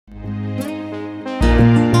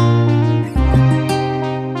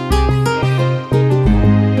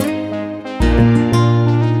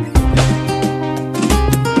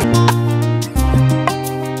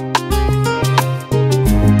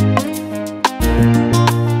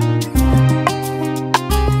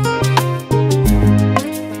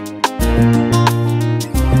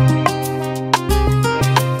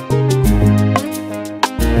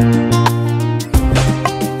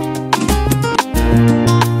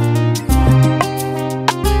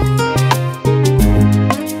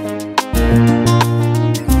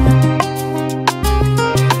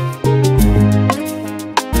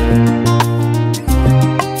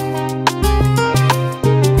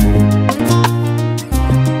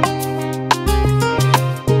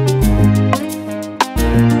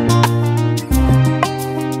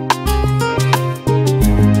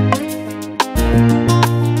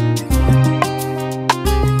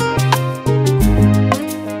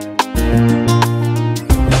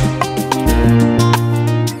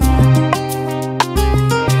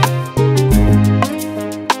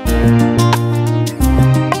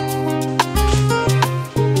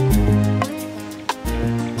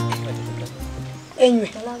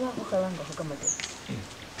enywe alaba kukalanga kukamate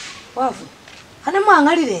wafu kana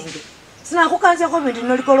mwangalirenge sina kukanza ko bintu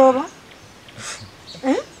nolikoloba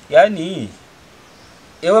yani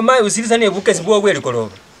ewe mai usiriza ne bukesi bwo bwe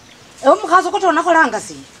likoloba ewe mukazo kotona kolanga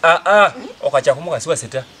si okacha kumukasi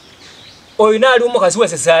waseta oyina ali umukasi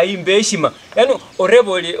wasesa imbe eshima yani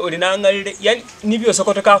orebo oli nangalire yani nibyo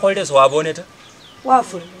sokoto ka kolere so waboneta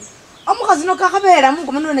wafu omukazi no kakabera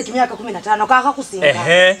mungu munone kimyaka 15 kaka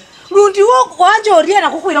kusinga lundi wo wanje oriena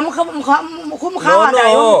kukwira mukawanda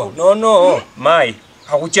yo no mai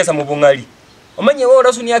hakuchesa mubungali omanye wo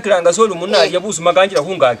rasuni yakiranga solo munali yabusu maganjira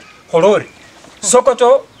kungaki kolore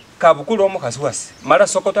sokoto kabukulu omukazi wase mara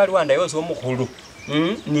sokoto ali wanda yose omukulu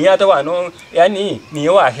ni hata wano yani ni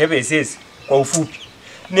wa hebesesi kwa ufupi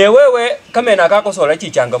ne wewe kamena kako sola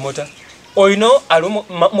chichangamota oyino ali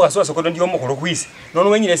mukazi wa sokoto ndiyo omukulu kwise nono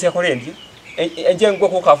wenyine se kolendi enje ngwa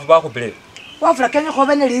kukafu bako bele wafula kenye ko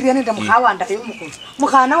bene liriya nende mukawanda yo mukulu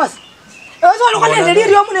mukana wase ezo lokane nende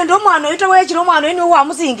liriya munende omwana oyita wechiro omwana oyini wa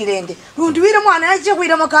musingirende lundi wire mwana yache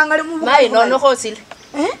kwira makangale mu mai nono khosile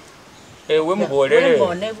we mubolele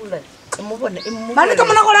mane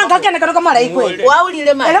kama nakolanga kene kano kamala ikwe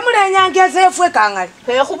waulile mai ele mulenyange zefwe kangale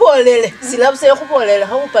pe khubolele sila buse khubolele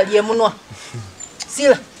khaupalie munwa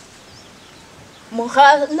sila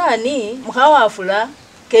mukha wafula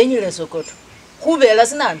kenyile sokoto khubela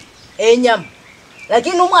sinani enyama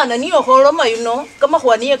lakini umwana niyo kholoma yuno kama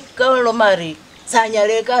khwaniye kalomari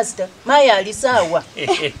sanyale kasita maya ali sawa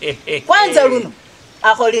kwanza luno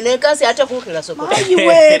akholine kasi ate khukhila sokoto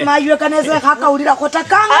maywe kaneze khakaulira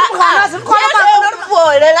khotakanga mkhana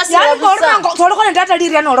simkhola sila busa tolokone ndata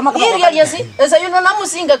liriya noloma kama liriya lyasi esa yuno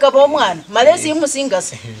namusinga kaba omwana malesi musinga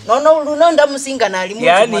si nono luno ndamusinga nali mu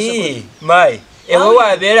yani mai ewe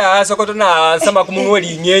wabera asokoto na sama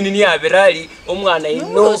kumunweli nyeni ni abirali omwana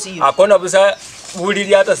ino akona busa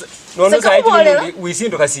buliri ata nono saiti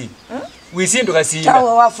wisindu kasi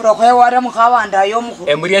tawo wafura kwa wara mukawanda yo muku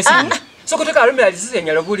emuriya si sokoto kalumira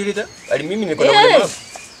alisenyala bulirita ali mimi niko na bulima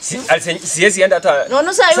siyesi yanda ata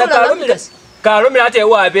nono sayula kalumira ate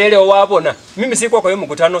wabere wabona mimi siko kwa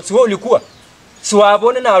mukutano siwo ulikuwa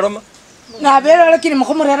siwabone na aroma na bero lakini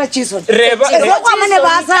mukhumurera chiso reba ezo kwa mane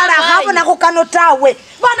basara khabona kukano tawe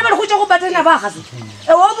bana bali khuja kubatena bakhasi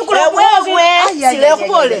ewo bukulu wewe sile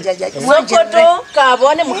khubole sokoto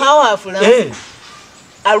kabone mukhawafula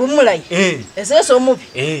alumulai eseso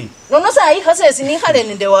mubi nono sayi khasesi ni khale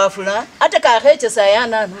nende wafula ate kakheche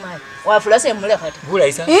sayana mai wafula semulekha ta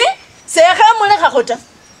bulaisa sekha mulekha khota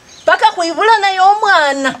paka khwibula nayo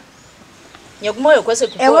omwana nyakumoyo kwese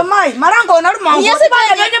kupo ewe mai maranga ona lumango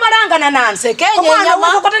banyanye baranga na nanse kenyenya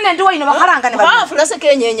sokota nende wayino bakharanga ne wafula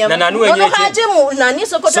sekenyenya na nanu wenyewe nono khaje mu nani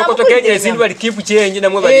sokota sokoto kenye sindu bali keep change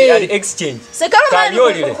namwe bali ali exchange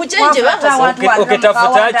sekala kuchange bakhasi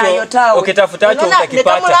oketafutacho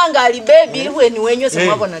utakipata mulanga ali baby iwe ni wenyo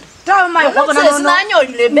semwabona tawe mai khobona nono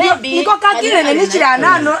sinanyolile baby niko kakile ne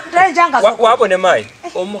nichirana no tenjanga wabone mai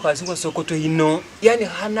omukazi wa sokoto ino yani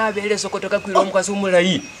hana bele sokoto kakwira omukazi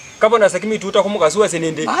umulayi kabona sakimituta kumukazi wa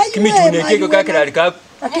senende kimitune keko kakirali ka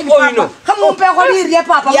oyino kamumpe ko liriya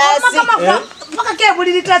papa kama maka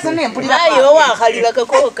kebuliri tasa nembulira ayo wakhalila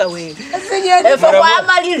kakoka we efo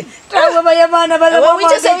kwamalile tawe bayabana bala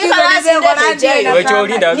wichese wikhala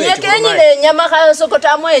wecholinda niye kenyile nyama kha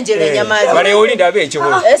sokota mwenjele nyama bale olinda becho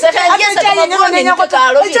bo ese khanyesa kamapone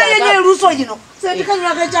nyakalo yenye ruso yino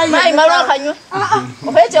sendikanywa kechayi mai malo khanywa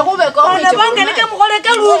oheche kubeko ona bangeleke mukholeke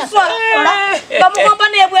ruso bamukomba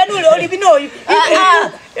nebwenule olibinoyo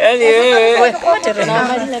yani kwatere na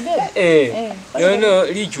malile bebe no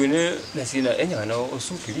lichune nasina enyana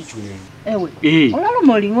osuki lichune ewe olalo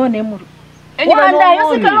molingone muru wanda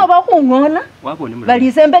yosikalo bakhungona wabone mulu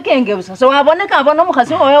balisembe kenge busa so waboneka abona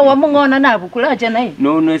mukhasi oyo wamungona nabukulaje naye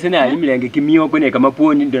no esena ali milenge kimio kone kama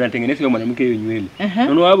poni ndo natengeneza mwanamke yonywele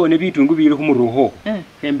nono wabone bitungu bili khumuruho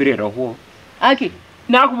emberera ho aki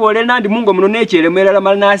nakubole nandi mungo muno nechere mwelala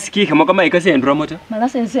mala nasikike mokama ikasendura mota mala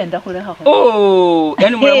sensenda khulekha kho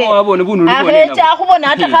yani mulamo wabone bunu lubone na acha khubona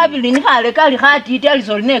hata khabili ni khale kali khatiti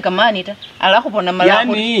alizoline kamani ta ala khubona mala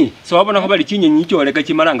yani so wabona khobali chinyenyi choleka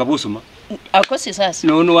chimalanga busuma akosi sasa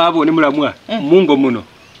nono wabone mulamwa mungo muno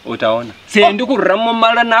utaona sendi kuramo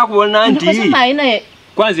mala nakubona ndi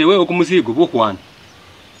kwanza wewe kumusigo bukhwana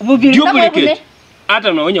bubili kamwe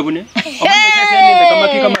ata naonya bune omanyesa sende kama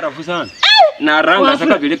kika marafu sana na ranga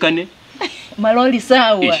sakabile kane maloli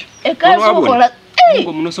sawa ekazo kola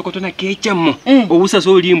ngo muno sokoto na kechamo obusa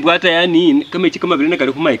so limbu ata yani kama chikama bile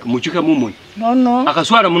nakali ku mic muchuka mumo no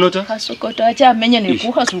akaswara munota kasokoto acha amenye ne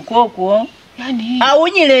kuha sukoko yani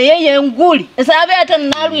awunyile yeye nguli esabe ata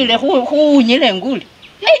nalwile khuunyile nguli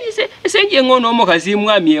Senje ngono omukazi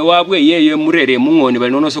mwami ewabwe yeye murere mungoni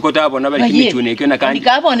bali nono sokota abona bali kimichune kyona kandi.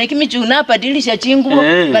 Ndikabone kimichune apadilisha chingubo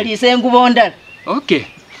bali sengubo ndala. Okay.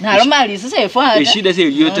 Nalo mali sisefwa. Shida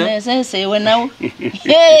se yota. Sese wenawo.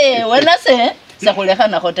 Wena se sakuleka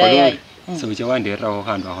na kota yayi. So chawandera ho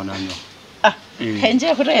kandu aho nanyo.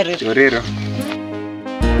 Henje kurere. Torero.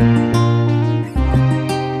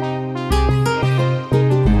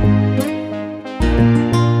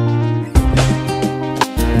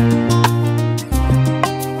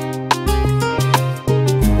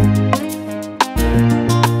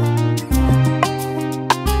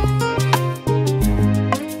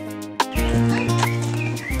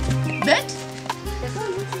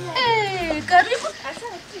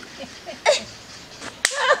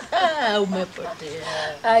 Umepotea.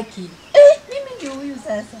 Aki. Mimi ndio huyu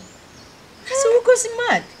sasa. Sasa uko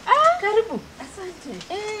smart. Karibu. Asante.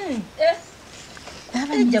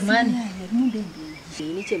 Jamani.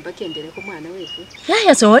 Ni chemba kendere ko mwana wefu.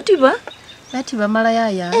 Yaya sotiba. Atiba mara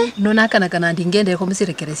yaya. Nona kana ndingende ko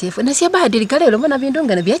musirekere sefu. Na siya badilika lero mbona bintu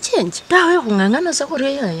ngana bya change. Tawe kungangana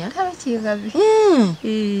sakure yaya. Tawe chigabi.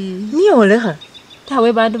 Ni oleha.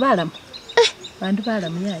 Tawe bantu balama. Bantu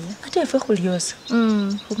balamu yaya. Ate efe kuliosa.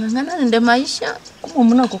 Kungangana nende maisha. Kuma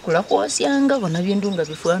muna kukula kwasianga bona bintu nga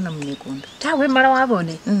bifuana mnyekunda. Tawe mara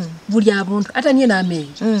wabone. Buli abuntu ata niye nameyi.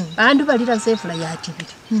 Bantu balira sefula yatibiri.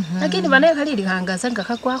 Lakini banaye kaliri hangasa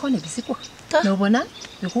ngakakwako nebisikwa. Nobona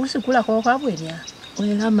bikusikula ko kwabwenya.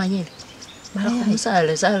 Wela manyire. Mara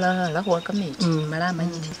kumusale sala la kwa kameti. Mara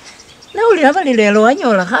manyire. Na uli abali lelo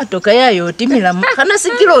wanyola hatoka yayo timila kana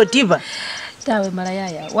sikilo tiba. Tawe mara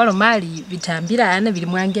yaya walo mali bitambira ana bili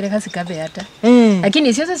mwangere kasikabe ata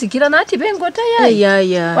lakini sio sikira nati bengo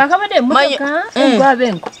tayaya wakabade mutoka ngwa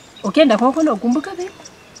bengo okenda kwako no kumbuka be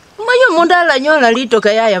mayo mundala nyola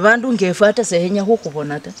litoka yaya bantu ngefuata sehenya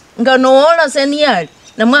hukubona ta nganoola seniali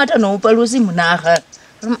na mwata no upalusi munaha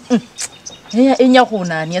enya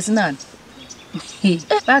kunani asinani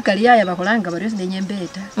bakali yaya bakolanga bari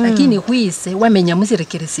nenyembeta lakini kwise wamenya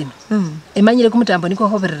musirekere sino emanyire kumutambo niko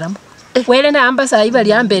hobereramo Wele na amba sa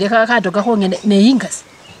ibali ambere kakatoka ko ngene neingasi.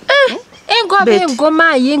 Engo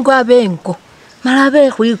mayi engo abengo.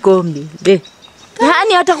 Malabe kwikombi be.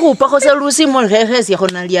 Hani hata kupa ko selusi mo rehesi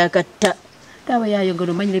khona liakata. Tawe yayo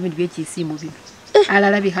ngono manyire bintu byekisimu bino.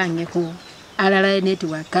 Alala bihange ko. Alala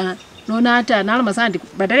network. Nona hata nalo masandi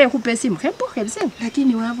badala ya kupe simu hempo hebisen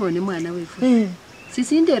lakini wabone mwana wefu.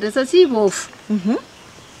 Sisindere sasibofu.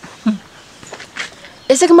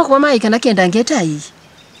 Ese kama kwa mayi kana kenda ngeta iyi.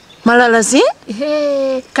 Malala si?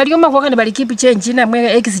 Kalioma kwa kane bali keep change na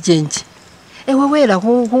mwe exchange. Ewe wela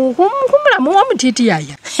kumula muwa mtiti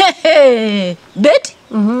yaya. Beti?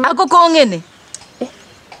 Ako kongene?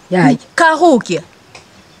 Yaya. Kahukia?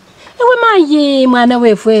 Ewe maye mwana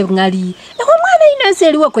wefu ngali. Ewe mwana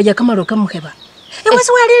inaseli wako ya kamaro kamuheba. Ewe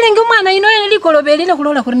swalile nge mwana ino ene likolobeli na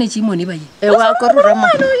kulola kurine chimoni baye. Ewe akorura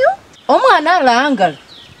mwana uyu? Omwana ala angala.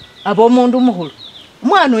 Abo mundu muhulu.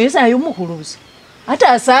 Mwana uyu sayo muhuluzi. Ata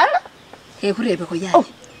asala kurebe ko yaye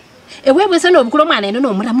ewe bwese no bukulo mwana eno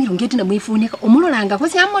no muramwiru ngeti na mwifunika omulolanga ko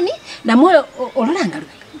syamoni na mwe ololanga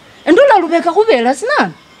lubeka ndula lubeka kubela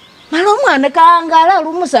sinana malo mwana kaangala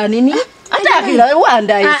lumusani ni ata akila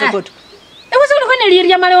wanda yisokoto ewe solo kone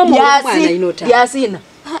lirya male wo mwana inota yasina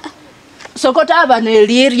sokota abane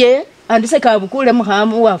lirye andise kabukule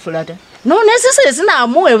muhamu wafulata no nesese sina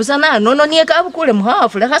amuwe busana no niye kabukule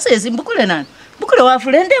muhafula kasese mbukule nani bukule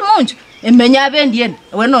wafulende munju emenya abendiene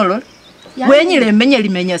wenolo wenyile emenya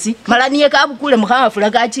limenya si malaniye kabukule muhafula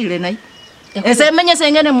kachile nayi ese emenya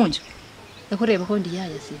sengene munju ekureba ko ndi yaya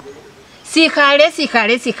si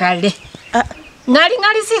sikale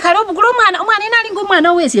ngali sikale obukulo mwana inali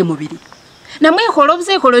ngomwana wese mubiri namwe kholo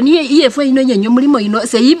buse koloniye iyefu ino nyenyo mulimo ino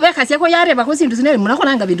seyibe kaseko yareba ko sindu sinele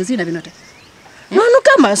munakolanga bintu sina binota nonu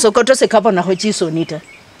kama sokoto sekabona ho chisonita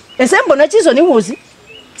ese mbona chisoni huzi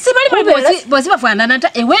Sibali bosi bafana nta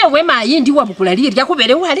ewewe mayi ndi wabukula lirya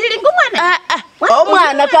kubere walile ngomwana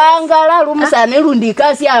omwana kaangala lumusane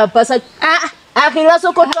lundikasi apasa akila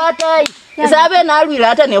sokoto atai sabe nalwila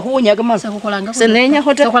hata nehunya kama senenya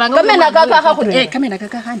hota kamena kaka hakure kamena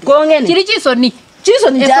kaka handi kongene kiri chisoni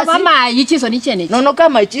jasi mama yi chisoni chene nono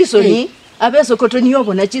kama chisoni abe sokoto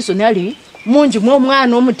niyobo na chisoni ali munju mwo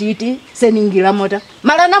mwana omutiti seningila mota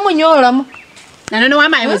mala na munyolamo Nanono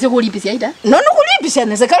wama yose kulipisia ita. Nono kulipisia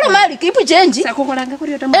nese kala mali kipu change. Sakukolanga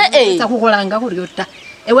kuriota. Sakukolanga kuriota.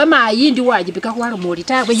 Ewe mayi ndi wajibika kwalo moli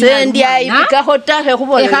takwe sendi ayibika hota he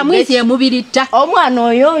kubona. Ekamwisi mubirita. Omwana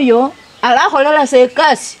oyoyo alaholela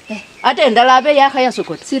sekasi. Ate ndalabe yakaya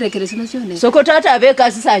sokota. Sirekerese nasyone. Sokota ate abe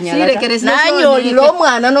kasi sanyala. Sirekerese nasyone. Nanyoli lo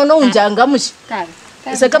mwana nono unjanga mushi.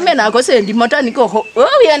 Sekame nako sendi mota niko ho.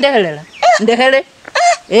 Uyendehelela. Ndehele.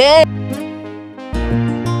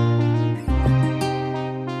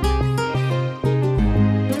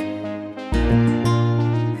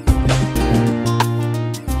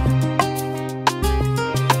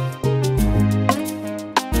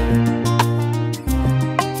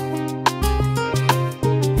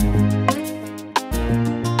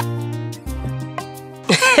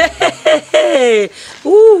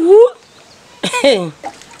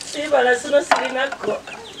 Sibala sino silinako.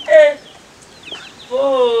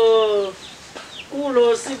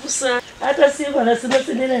 Ulo sibusa. Hata sibala sino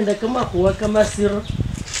sinenda kama kuwa kama siro.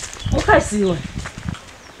 Mukasiwe.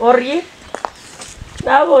 Ori.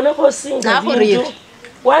 Nabone ko singa bintu.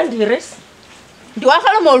 Wandire.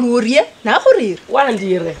 Ndiwakhala molurie nakhurire.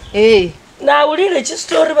 Wandire. Na ulile chi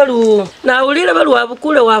story balu. Na ulile balu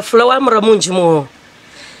abukule wafula wamura munji mo.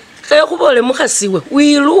 Kaya kubole mukhasiwe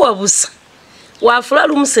wiluwa busa wafula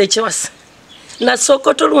lumuseche wasi na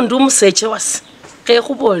Sokoto lundi umuseche wasi kaya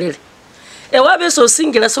kubolele wabeso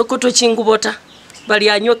singila Sokoto chingubota bali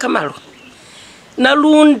anywe kamalo na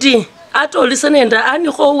lundi atolisa nenda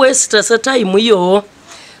anikho westa sa time yo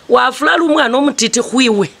wafula lumwana omutiti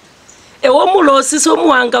khwiwe mulosi so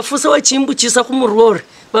muwangafu so wachimbuchisa kumurore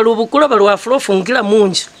bali ubukula bali wafula ofungila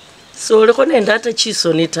munji so liko nenda ata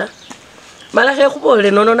chisonita mala khe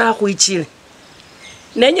khubole nono na khuichile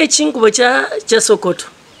nenye chingubo cha Sokoto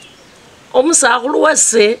omusakhulu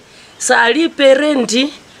wase sali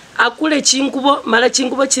perendi akule chingubo mala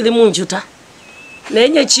chingubo chili munjuta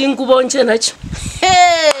nenye chingubo nje nacho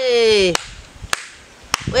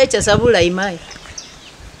wecha sabula imai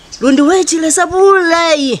lundi wechile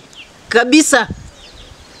sabula kabisa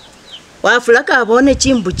wafula kabone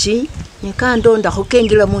chimbuchi nikandonda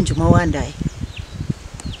khukengila munju mawandai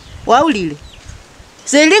waulile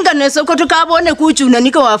selinga ne Sokoto kabone kuchuna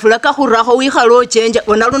nika wafula kakhurakho wikhalo chenja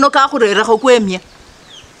bona luno kakhurerakho kwemya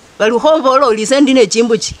bali khombola olise ndine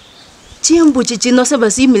chimbuchi chino se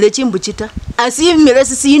basimile chimbuchi ta asimile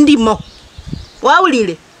sisindimo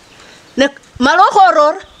waulile ne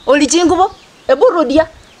malokhorora oli chingubo eburudia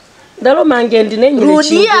ndalo mange ndine nyine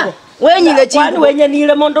chingubo wenyile chingubo kwani wenye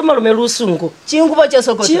nile mondo malume lusungu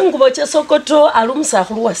chingubo cha Sokoto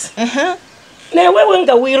alumusakhulu wase ne wewe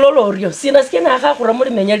nga wilolorio sinasikia na akhakhura muri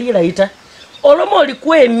menya lilaita olomo oli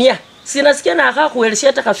kwemya sinasikia na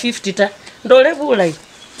akhakhwelesha taka 50 ta ndole bulai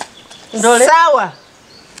ndole sawa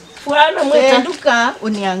fwana mwetanduka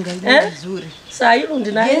uniangalie vizuri saa hilo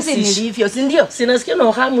ndina jinsi nilivyo si ndio sinasikia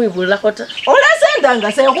no khamwibula khota ola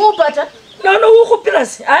sendanga sekupata nono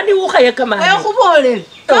ukhupilasi ani ukhaye kama khubole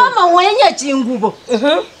kama wenya chingubo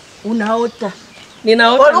unaota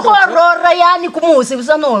ninaota olukhorora yani kumusi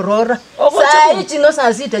busana orora sai chino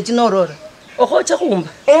sasita chinorora okhocha khumba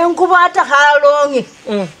engubo ata khalonge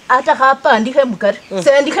ata khapandikhe mukari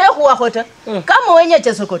sendikhe khuwakhota kama wenya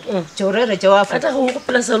cha Sokoto chorere chawafa ata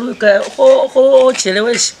khuplasa luka kho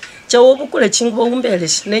chelewesha chawobukule chingubo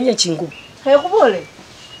umbeleshi nenye chingubo khe khubole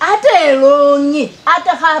ata elongi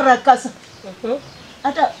ata kharakasa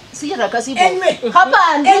ata sirakasi bo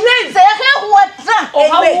khapandi sekhe khuwatsa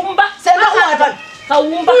khawumba senda khuwatsa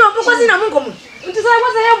khawumba uyo buko sina mungu mu ntisaya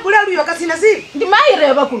kwaza yambule luyo kasina si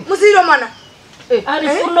ndimaire bakulu musiro mana ali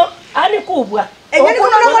funo ali kubwa enyeni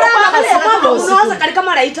kunoza kali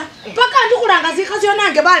kama laita paka ndikulanga zikhaziyo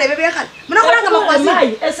nange balebe bekhali munakulanga makwazi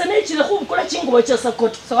mai esenechile khubukula chingubo cha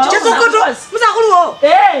Sokoto musakhuluwo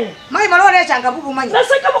mai malole changa bubu manyi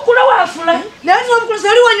naseka bukula wafula nenzo bukula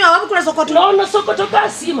sali wanywa wabukula Sokoto no Sokoto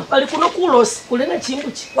kasima bali kuno kulosi kulena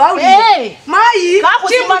chimbuchi wauli mai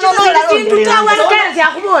chimbuchi sindu tawe kenzi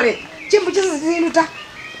akubole chimbuchi sindu ta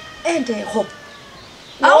ende hope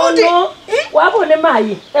awuti wabone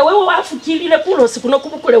mai wewe wafukilile kulosi kuno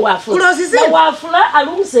kubukule wafula na wafula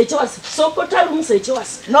alumuseche wasi Sokoto alumuseche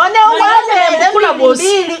wasi none wane bukula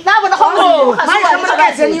bosi nabona ko mai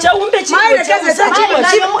kamakaze chaumbe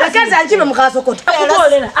chimbo akaza anjime mukha Sokoto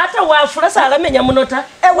akubolela ata wafula sala menya munota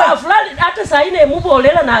wafula ata saine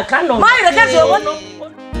mubolela na kano mai lekaze wono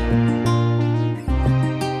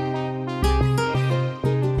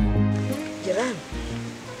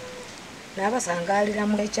nabasangalira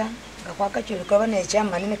mulecha ngakwakachule kwa banecha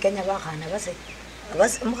manine Kenya bakhana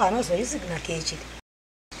base mukhana so yisigna kechile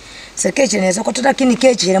sekechile nezo kotota kini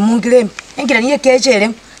kechile mungile engila niye kechile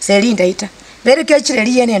selinda ita bere kechile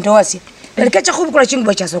liye nendo wasi bere kecha khubukula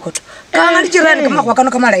chingubo cha Sokoto kanga lijirani kama kwa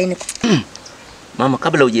kano kama laini mama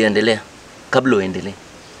kabla uendelee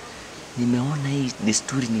nimeona hii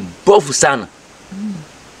desturi ni mbovu sana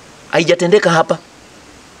haijatendeka hapa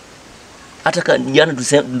hata jana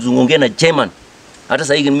tuzungongea na chairman hata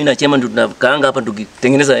sasa hivi mimi na chairman tunakaanga hapa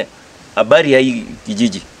tukitengeneza habari ya hii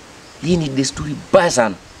kijiji Hii ni desturi baya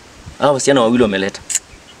sana. Hao wasichana wawili wameleta.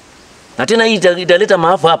 Na tena hii italeta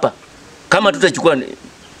maafa hapa. Kama tutachukua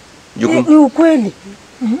jukumu. Ni ukweli.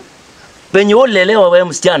 Penye ulelewa wewe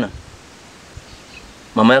msichana.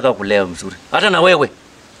 Mama yako akulea mzuri. Hata na wewe.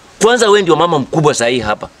 Kwanza wewe ndio mama mkubwa sahihi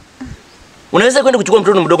hapa. Unaweza kwenda kuchukua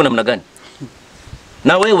mtoto mdogo namna gani?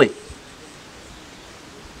 Na wewe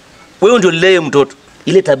ndio lele mtoto.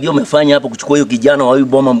 Ile tabia umefanya hapo kuchukua hiyo kijana wa huyu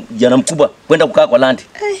boma kijana mkubwa kwenda kukaa kwa landi.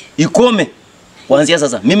 Ikome. Kuanzia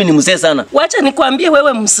sasa mimi ni mzee sana. Wacha nikwambie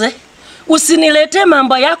wewe mzee. Usiniletee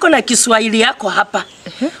mambo yako na Kiswahili yako hapa.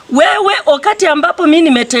 Wewe wakati ambapo mimi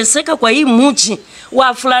nimeteseka kwa hii mji,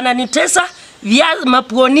 wafulana nitesa vya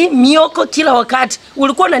mapuoni mioko kila wakati.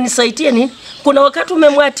 Ulikuwa unanisaidia nini? Kuna wakati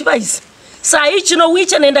umemwadvise. Saa hii chino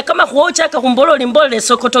wicha nenda kama kuocha kakumbolo limbole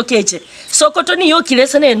Sokoto keche. Sokoto ni yo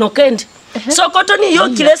kilesa ne nokendi. Sokoto ni yo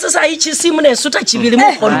kilesa saa hii chisimu ne suta chibili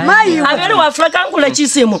mukono. Abere wafula kangula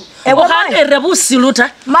chisimu. Wakati rebu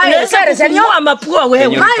siluta. Nesa kukumua mapua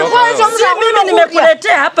wewe. Si mimi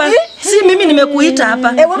nimekuletea hapa. Si mimi nimekuita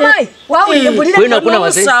hapa. Ewe mai, wao yebulile. Kwenu hakuna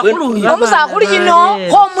wazee. Omusakulu jino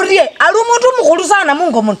homurie. Ali umuntu mukulu sana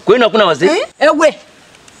Mungu muno. Kwenu hakuna wazee. Ewe.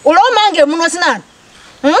 Ulomange muno sinani.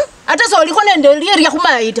 Ata so liko nende liya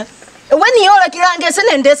kumaita. Ewe ni yola kirange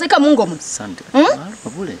senendese ka Mungu muno. Asante.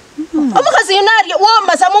 Mabule. Omukazi inari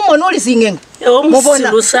womba samumo noli singenga. Ewe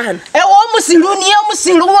musilu sana. Ewe musilu niye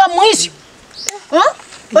musilu wa mwisho.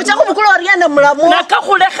 Ocha kumukulu oriana mulamu.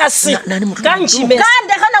 Nakakule khasi. Kanjimesa.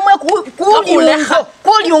 Kande kana mwe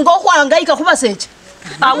kuliungo kwangaika kubaseche.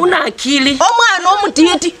 Hauna akili. Omwana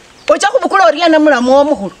omutiti. Ocha kumukulu oriana mulamu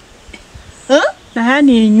omukulu.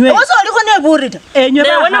 Nahani inywe. Oso liko neburita. Enywe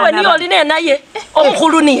ba. Wana wani oline naye.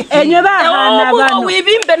 Omukulu ni. Enywe ba hana bano.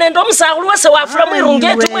 Wibimbe nendo musakulu wese wafula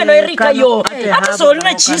mwirungeti mweno erika yo. Ata so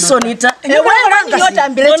oline chisonita. Ewe rangi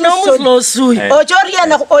yotambile chisoni. Ocho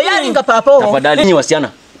oriana oyalinga papa o. Tafadhali nyinyi wasichana.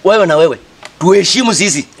 Wewe na wewe. Tuheshimu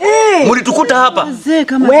sisi. Mulitukuta hapa.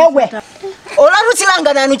 Wewe.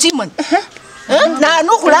 Olarusilanga nanu chimoni. Na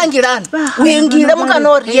nukulangirana. Wingile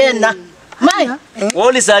mukanoriena. Mai.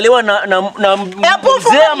 Woli saliwa na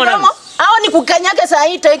mzee ama na hao ni kukanyaka saa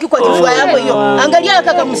hii taiki kwa kifua yako hiyo. Angalia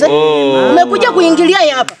kaka mzee. Umekuja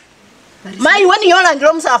kuingilia hapa. Mai wani yola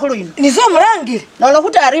ngiro msakulu yino. Nizo mrangi. Nalo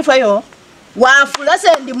kutaarifa yo. Wafula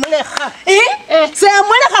sendi mulekha. Se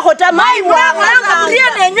mulekha khota mai Mulanga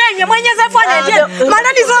muriene nyenye mwenye zafanya ndiye.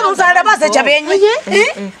 Mana nizo msala base chabenye.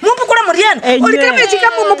 Mumpu kula muriene. Olikame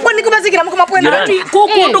chikamu muponi kubazikira muponi.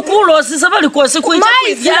 Kukundu kulosi sabali kwose kuita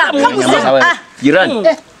kuivya. Jirani.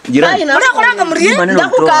 Jirani. Mulanga muriene.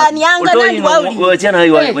 Ndakukanianga nandi wauli. Wachana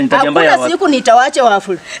hayo wanitajia mbaya hapo. Siku nitawache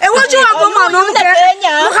wafula. Wacho wangu mwana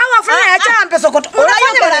Kenya. Mukawa funa ya champe Sokoto.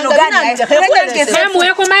 Unafanya maneno gani? Semu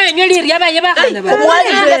yako mayo nyoli riaba yeba kana ba.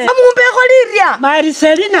 Mumpe ko liria.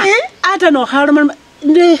 Mariselina ata no haruma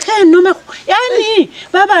he no me yani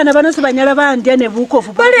babana banose banyala bandya ne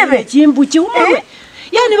bukofu balebe chimbuchi umwe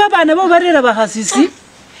yani babana bo barera bahasisi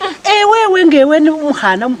wewe ngewe ni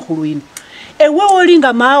umhana mkhuluini ewe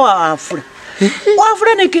olinga mawa wafula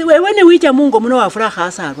wafula ne wewe ni wicha Mungu muno wafula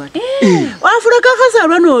khasalwa wafula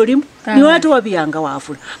kakhasalwa no limu ni watu wabiyanga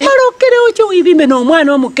wafula malokere ucho wibimbe no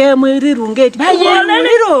mwana omukemwe rirungeti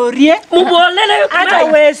mubolele mubolele ata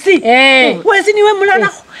wesi wesi niwe mulana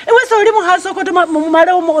ewe soli muhasokoto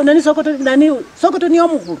mumale nani sokoto ni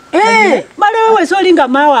omukulu male wewe soli nga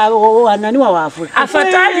mawa nani wa wafula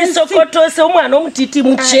afatali sokoto se omwana omutiti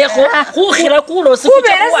mucheko kukhira kulosi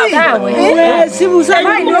kuchekwa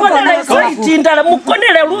sibusana tindala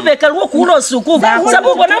mukonele lubeka lwo kulosi kuva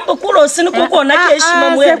sabu bona mbukulosi nikukona keshima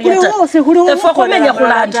mwerieta efo komenya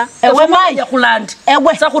kulanda ewe manya kulanda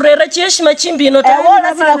ewe sakurera keshima chimbino ta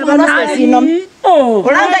wala sila kunasa sino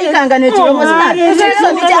ulanga ikanga netiro mosina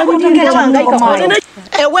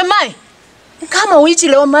ewe mai kama wichi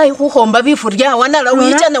leo mai kuhomba bifuria wanala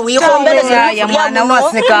wicha na wihombela ya mwana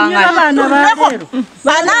wasekanga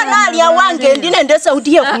banana ali awange ndine ndesa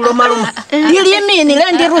sauti ya kuloma loma lili mini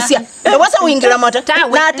lendi Rusia wasa wingira mata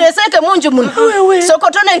na teseke munju muno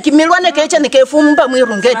Sokoto na kimilwa ne kecha ne kefumba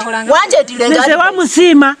mwirungeti wanje tilenga nze wa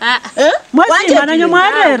musima mwasima nanyo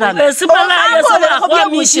mwarera sibala ya sala kwa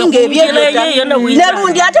mishinge byeye na winja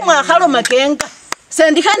nerundi ate mwakhalo makenga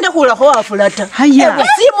sendikande khula kho wafulata haya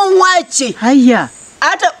simu mwachi haya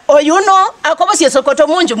ata oyuno akobosye Sokoto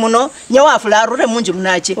munju muno nyawafula arure munju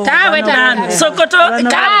munachi tawe tano Sokoto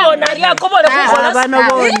kawo nali akobole kukhola bano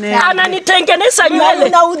bone ananitengeneza nywele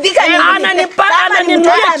unaudhika ananipa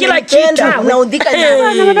ananinuya kila kitu unaudhika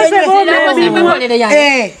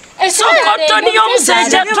Sokoto niyo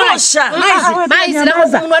mseja tosha mai sila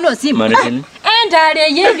kumunwa no simu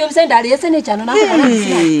endale yeyo msendale yesene chano na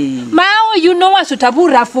mawo you know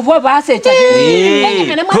wasutabura fubo basecha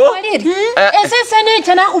kana mwaliri esese ne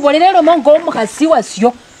chana kubolelero mongo mukasi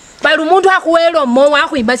wasyo bali umuntu akuwelo mo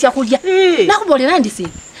wakuimbasya kulya nakubolera ndisi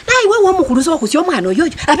nayi wewe omukuluzo okusyo omwana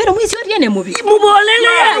oyoyo abero mwisi oryene mubi mubolele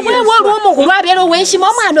wewe omukulu abero wenshima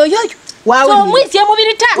omwana oyoyo so mwisi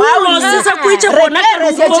emubiri ta walosisa kuicha kona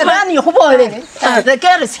kirani kubolele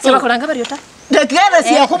rekeresi sabakolanga bari yota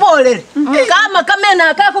rekeresi yakubolele kama kamena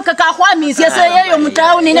akako kakakhwamisya seyeyo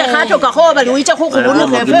mutauni ne khatoka kho bali wicha khukubunu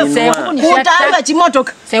kefe kutanga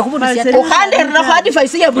chimotoka sekubunisya ukhanderera khwa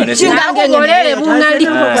advice ya buchinga ngengolele bungali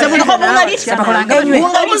sabuna kho bungali sabakolanga enywe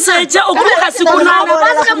omusecha okumukhasi kuno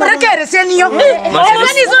bafika murekeresi niyo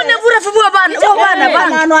ngani zone burafu bwa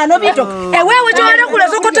bana ano bito wewe jona kule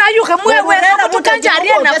soko tayuke mwewe soko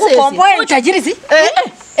tukanjarie na kukombo tajirizi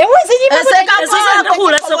ewezi nyimba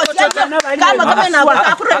kula soko kama na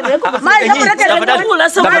wakurere mali murekeresi kula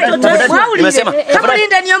soko nimesema kama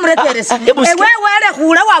linda niyo murekeresi wewe ale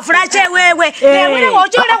kula wafurache wewe wewe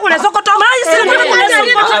wochora kule soko to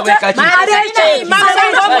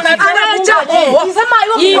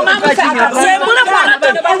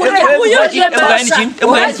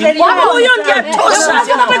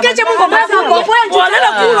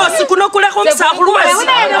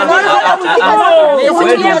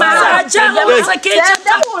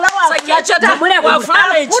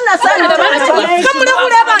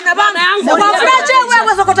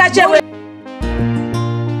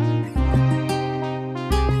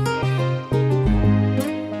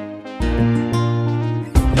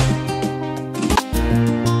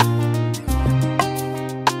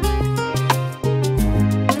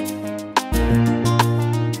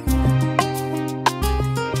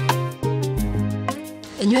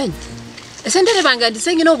enyweni esendele banga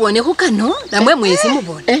ndisengi nobone kukano namwe mwezi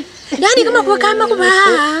mubone yani kama kwa kama kuba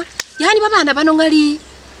yani babana banongali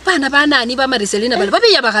bana banani ba Mariselina bale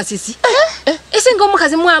babiya bakasisi esingo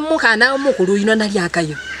mukazi mwamukana omukulu ino nali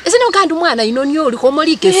akayo esine ukandi umwana ino niyo uli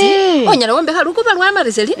komolikesi onyala wombe kaluko balwa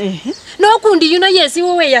Mariselina no kundi yuno yesi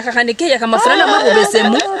wewe yakakhanike yakamafrana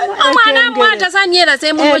mabubesemu omwana mwata sanyela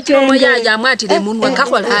semu mochimo yaja mwatile munwa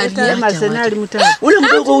kakhola ali Mariselina mutana ule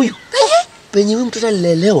mdogo huyu penye wewe mtoto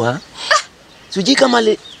alilelewa sijui kama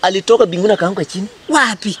alitoka binguni akaanguka chini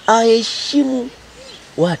wapi aheshimu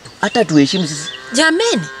watu hata tuheshimu sisi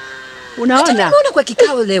jameni unaona unaona kwa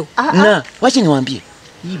kikao leo na wacha niwaambie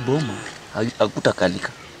hii boma hakutakalika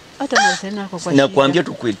hata Mariselina kwa nakwambia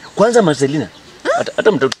tu kweli kwanza Mariselina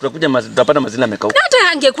hata mtoto tutakuja tutapata Mariselina amekauka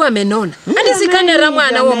hata angekuwa amenona hadi sikanera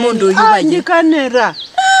mwana wa mondo yubaje nikanera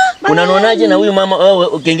unanonaje na huyu mama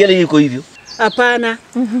kengele yuko hivyo hapana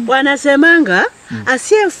wanasemanga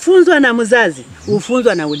asiyefunzwa na mzazi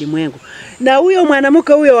ufunzwa na ulimwengu na huyo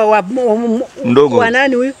mwanamke huyo wa mdogo wa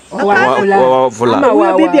nani huyo wafula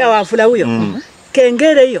huyo bibi ya wafula huyo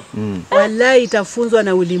kengele hiyo wallahi itafunzwa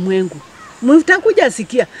na ulimwengu mtakuja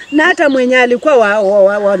sikia na hata mwenye alikuwa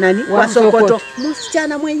wa nani wa Sokoto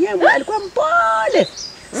msichana mwenyewe alikuwa mpole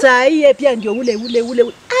saa hii pia ndio ule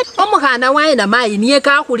omukana wae na mai niye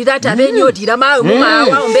kakulira tabenyotira mawe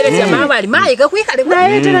mumawa ombelesya mawe ali mai kakwikale na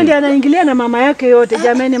yeye tena ndiye anaingilia na mama yake yote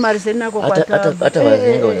jameni Mariselina kwa hata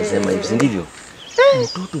wazenga wanasema hivi ndivyo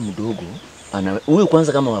mtoto mdogo ana huyu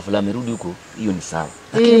kwanza kama wafula amerudi huko hiyo ni sawa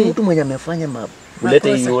lakini mtu mwenye amefanya kuleta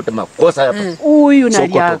hiyo yote makosa hapa huyu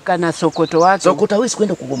naliaka na Sokoto wake Sokoto hawezi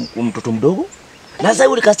kwenda kwa mtoto mdogo na sasa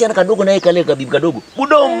yule kasichana kadogo naye kale kabibi kadogo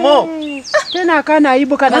budomo tena kana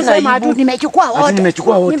aibu kana sema tu nimechukua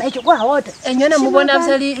wote enyona mubona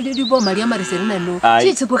absali libo Maria Mariselina no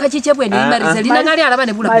chitsiku kachichebwe ni Mariselina ngali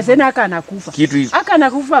alabane bula Mariselina akana kufa kitu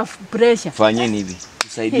akana kufa pressure fanyeni hivi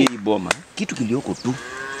tusaidie hii boma kitu kilioko tu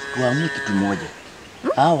tuamue kitu moja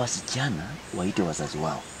hao wasichana waite wazazi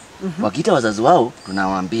wao wakiita wazazi wao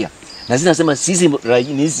tunawaambia na sisi nasema sisi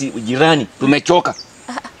jirani tumechoka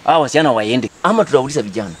hao wasichana waende ama tutauliza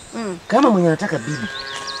vijana kama mwenye anataka bibi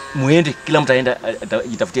muende kila mtu aenda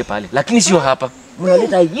jitafutie pale lakini sio hapa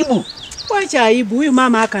mnaleta aibu wacha aibu huyu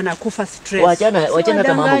mama akana kufa stress wachana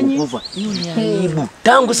hata mama kukufa hiyo ni aibu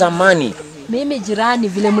tangu zamani mimi jirani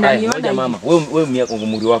vile mnaniona mama wewe miaka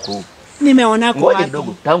umri wako huu nimeona kwa wapi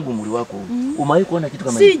kidogo tangu umri wako huu umewahi kuona kitu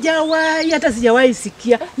kama hicho sijawahi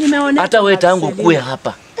sikia nimeona hata wewe tangu kuwe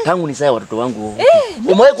hapa tangu ni saa watoto wangu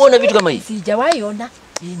umewahi kuona vitu kama hivi sijawahi ona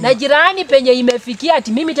na jirani penye imefikia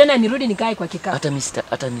ati mimi tena nirudi nikae kwa kikao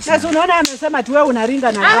hata mimi sasa unaona amesema tu wewe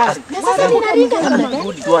unaringa na wao na sasa ninaringa na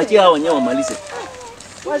wao tuachie hao wenyewe wamalize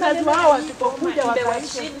wazazi wao wasipokuja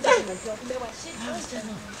wakaishi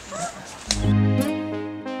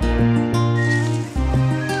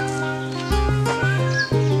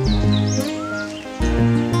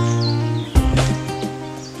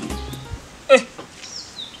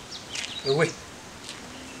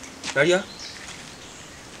Talia.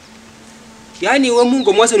 Yani we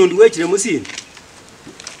Mungu mwase nundi wechile musini.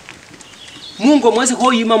 Mungu mwase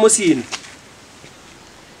koyima musini.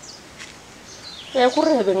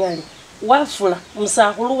 Kurebe ngali. Wafula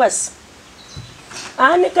msahulu wasi.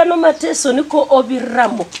 Ani kano mateso niko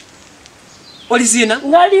obiramo. Olisina?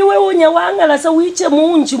 Ngali we unya wangala sa wiche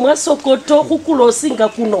muunji mwa Sokoto kukulosinga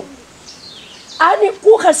kuno. Ani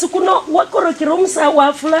kukhasi kuno wakorokira umsa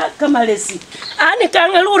wafula kamalesi. Ani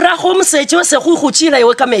kangalu raho mseche wase khuchila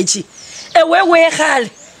iwe kamechi. Ewe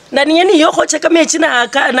wekhale. Na niyeni yoko cheka mechi na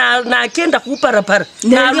akenda kuparapara.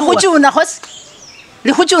 Na likhuchuna khosi.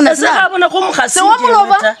 Likhuchuna sa. Sakabona khumkhasi. Se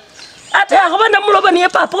wamuloba. Ata akabana muloba niye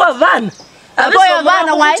papa wa vana. Aboya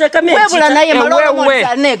vana wai. Webula naye malolo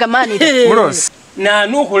mwana kamani. Mulosi. Na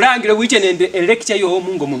nukhulangile wiche nende lecture yo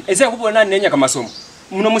Mungu muno. Ese kubona nenya kamasomo.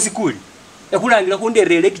 Muno musikuli. Ekulangile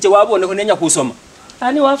kundere lecture wabone kunenya kusoma.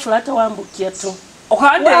 Ani wafulata wambukia tu.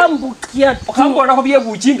 Wambukia tu. Okambona ko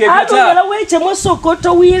byebujinge byata. Ado weche mo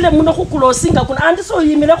Sokoto wile muno kukulosinga kuna andi so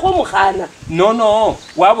yimile ko mukhana. No.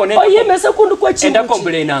 Wabone. Oyimese kundu kwa chimbuchi. Enda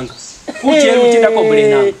complainanga. Kuchelu tinda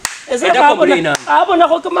complainanga. Enda complainanga. Abona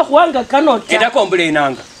ko kama khwanga kanota. Enda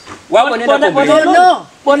complainanga. Wabone enda complainanga. No.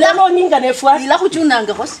 Bonamo ninga nefwa. Ila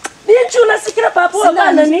kuchunanga khosi. Ninchuna sikira papa wa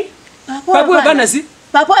bana ni. Papa wa bana si?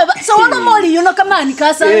 Papa so wala moli yuno kamani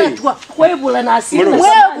kasana twa. Kwebula na asina.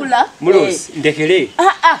 Webula. Mulosi ndekele.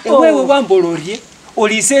 Wewe wambolorie.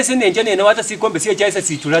 Olisese nenje nene wata sikombe siya chaisa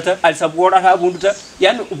situlata alisabura habunduta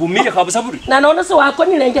yani ubumile kabusaburi. Na naona se wako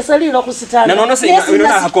nilenge salilo kusitana. Na naona se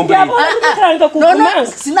inona hakombe. No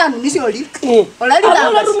sinanu nisioli. Olali la.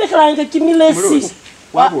 Ola rumekranga kimilesi.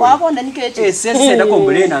 Wabonda nikeche. Sese na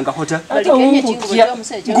kombele nanga hota.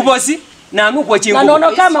 Kubosi na nuko chingu. Na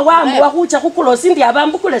naona kama wambu wakucha kukulosi ndi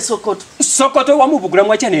abambukule Sokoto. Sokoto wamubugura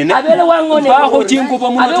mwacha nene. Abele wangone. Baho chingu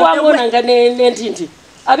bo muno. Abe wangona ngane nentindi.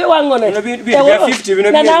 Abe wangona. Na 50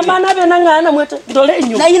 bino. Na namana abe nangana mwete ndole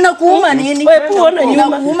inyuma. Na ina kuuma nini? Wewe uona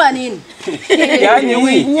nyuma. Kuuma nini? Yani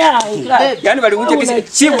wi. Nyanga. Yani bali unje kisi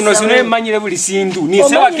chibu no sino manyire buli sindu. Ni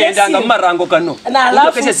sewa kendanga marango kano. Na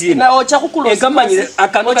alafu na ocha kukulosi. Engamanyire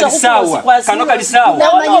akano kali sawa. Kano kali sawa.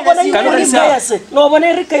 Kano kali sawa. No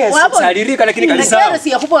bone rikayese. Salirika lakini kali sawa. Si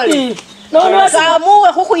yakubole. No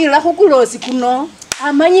kamuwe kukhuyila kukulosi kuno.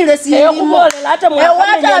 Amanyile si kubolela hata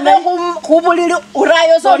mwaka kubulili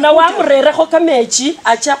urayo so na wamurere ko kamechi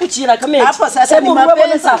acha kuchira kamechi hapo sasa ni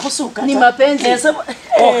mapenzi kusuka ni mapenzi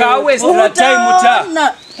okawe stra time ta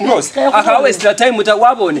Mros akawe stra time ta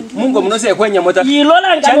wabone Mungu mnose kwenya mota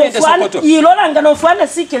yilolanga no fwana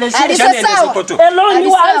sikele chane Sokoto eloni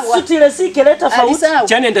wa sutile sikele tofauti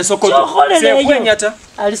chane Sokoto se kwenya ta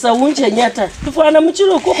alisa unje nyata tufana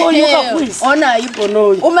mchilo kuko yuka kwisi ona ipo no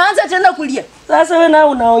umeanza tena kulia sasa wewe na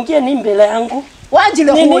unaongea ni mbele yangu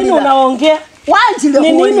wanjile kulia nini unaongea wanjile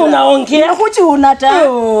kulia nini unaongea kuchi unata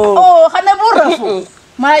kana burafu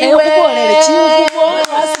maiwe kubolele chingubo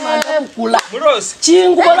lazima ndakukula Mros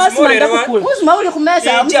chingubo lazima ndakukula uzima uli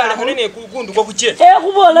kumeza njala kunene kukundu kwa kuche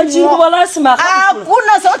kubola chingubo lazima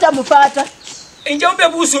hakuna sauti amupata inje ube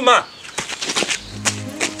busuma